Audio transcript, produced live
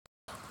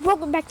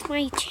welcome back to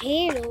my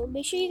channel.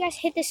 Make sure you guys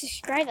hit the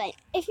subscribe button.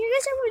 If you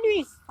guys are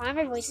wondering why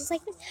my voice is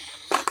like this,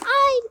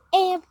 I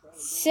am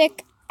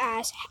sick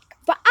as heck.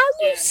 But I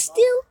will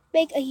still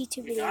make a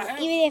YouTube video,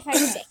 even if I'm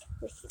sick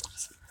with you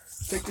guys.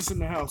 Take this in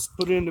the house.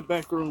 Put it in the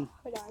back room.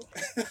 Hold on.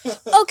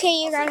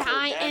 Okay, you guys,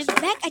 I am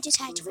back. I just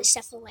had to put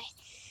stuff away.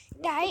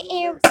 I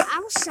am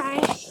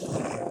outside,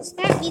 so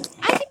that means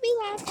I can be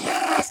loud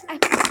because I'm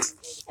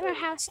in my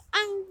house.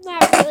 I'm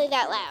not really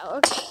that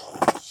loud,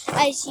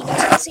 as you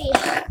guys can see.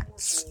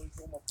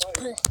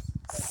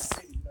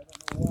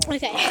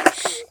 Okay,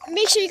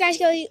 make sure you guys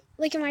go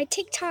look at my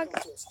TikTok,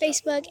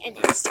 Facebook, and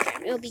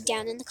Instagram. It will be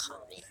down in the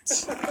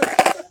comments.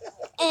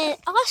 And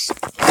also,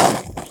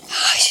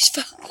 I just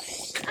fell.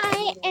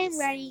 I am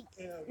riding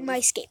my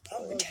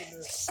skateboard.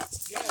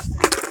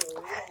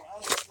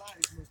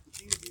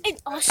 And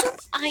also,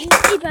 I'm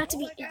about to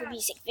be in the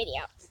music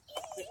video.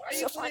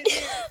 So fun.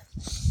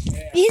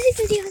 Music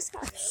videos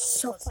are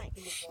so fun.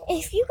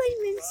 If you guys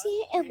want to see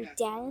it, it'll be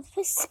down in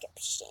the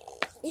description.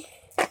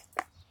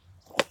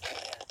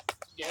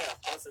 Yeah,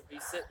 plus it'd be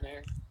sitting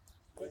there.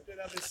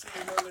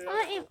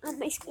 I am on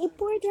my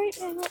skateboard right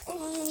now.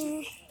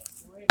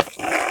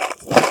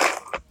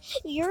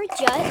 We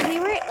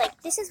were like,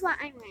 this is what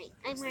I'm wearing.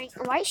 I'm wearing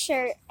a white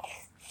shirt,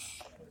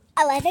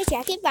 a leather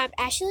jacket, but I'm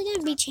actually going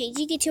to be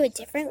changing it to a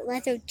different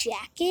leather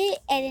jacket,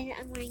 and then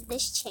I'm wearing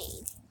this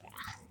chain.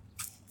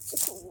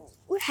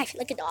 I feel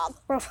like a dog.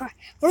 Ruff, ruff,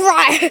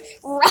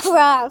 ruff,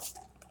 ruff.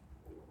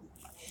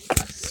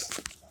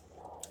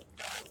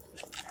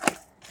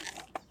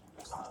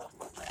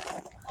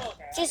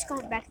 Just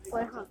going back and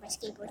forth on my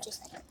skateboard,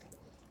 just like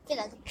feel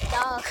like a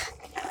dog.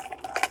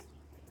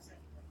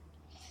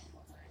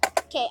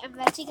 Okay, I'm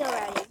about to go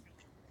riding.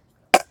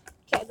 Okay,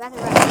 I'm about to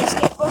ride my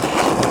skateboard.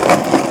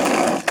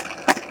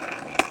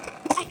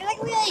 I feel like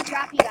I'm really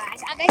drop you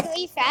guys. I'm going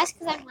really fast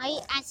because I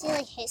might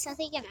accidentally hit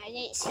something and I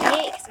didn't see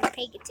it because I'm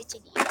paying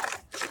attention to you guys.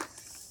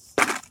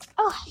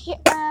 Oh, here,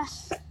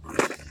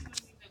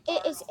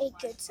 it is a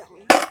good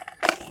song.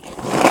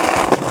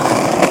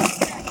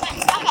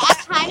 Okay, I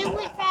kind of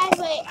went fast,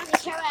 but on the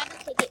camera I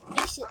don't think it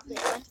makes it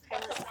look like I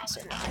went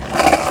faster.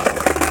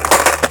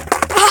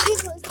 Oh, I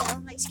closed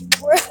down my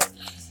skateboard.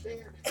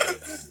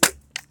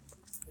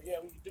 Yeah,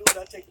 when you do it,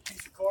 I take a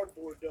piece of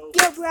cardboard, though.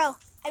 Yo, bro,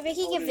 I'm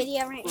making a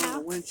video right Put it on now.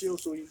 the windshield,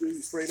 so you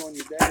do spray it on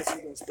your dash,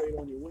 you're going to spray it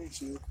on your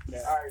windshield.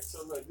 Yeah. All right,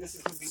 so look, this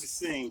is going to be the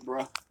scene,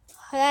 bro.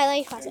 Hold on, let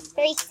me pause it.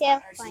 3,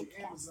 2, 1.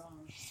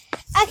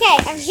 Okay,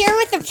 I'm here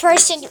with the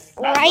person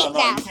right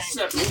now.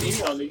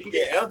 You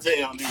get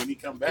LJ on there when he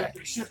come back.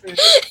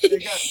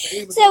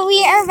 So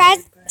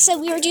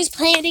we were just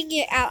planning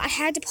it out. I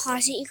had to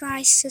pause it, you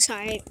guys. So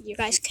sorry, you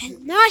guys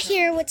cannot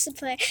hear what's the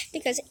plan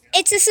because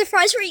it's a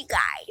surprise for you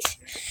guys.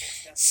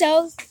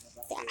 So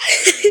yeah.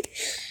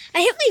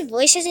 I hope my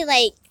voice isn't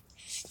like,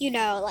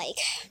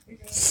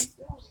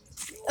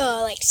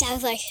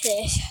 sounds like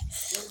this.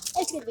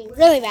 It's gonna be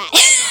really bad.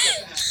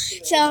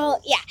 So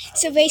yeah.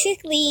 So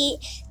basically,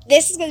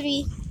 this is gonna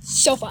be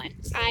so fun.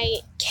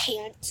 I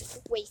can't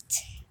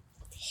wait.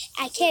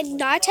 I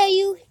cannot tell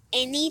you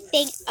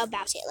anything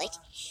about it, like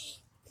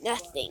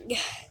nothing,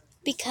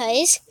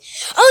 because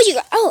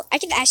I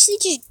can actually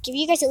just give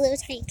you guys a little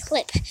tiny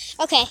clip.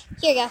 Okay,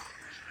 here you go.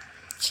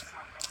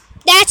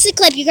 That's the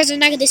clip. You guys are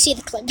not gonna see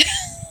the clip.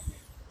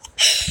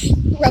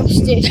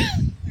 Roasted.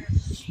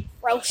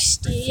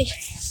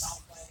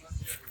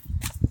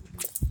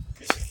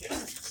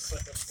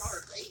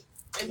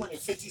 They went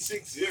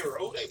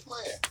 56-0. They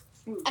playing.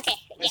 Okay,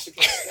 yeah.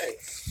 Michigan State.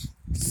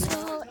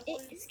 So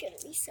it is gonna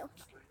be so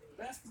fun.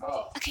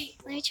 Oh. Okay,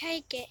 let me try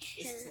to get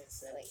him.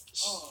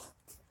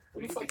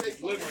 What the fuck they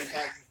delivering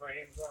packages for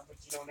Amazon, but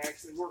you don't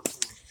actually work for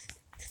them.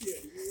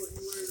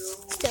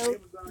 So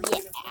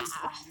yeah.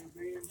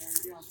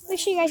 Make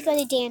sure you guys go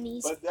to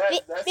Danny's.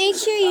 But Make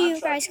sure you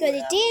guys go to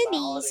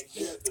Danny's.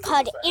 It's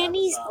called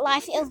Annie's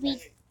Life. It'll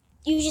be,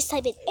 you just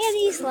type in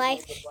Annie's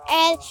Life,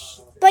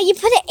 but you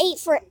put an 8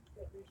 for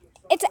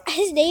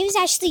his name is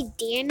actually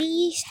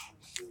Danny,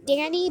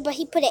 but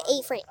he put an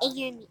 8 for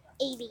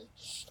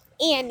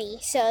Annie.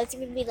 So it's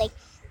gonna be like,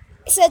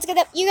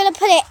 you're gonna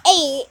put an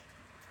 8,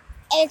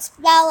 and it's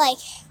spelled like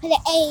put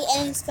an A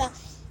and it's spelled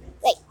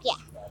like yeah.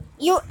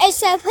 You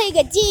instead of putting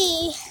a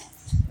D,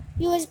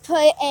 you would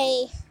put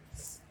a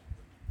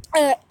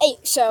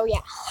 8. So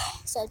yeah.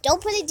 So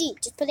don't put a D,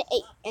 just put an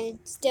 8, and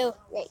still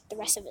write the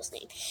rest of his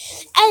name.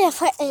 And I'll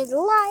put in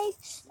live,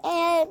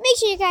 and make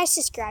sure you guys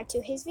subscribe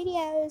to his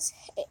videos.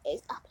 It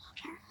is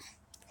uploaded.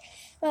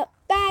 But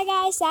bye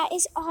guys, that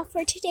is all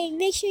for today.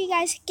 Make sure you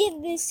guys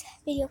give this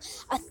video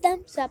a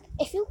thumbs up.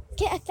 If you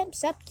get a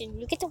thumbs up, then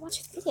you get to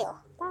watch the video.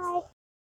 Bye.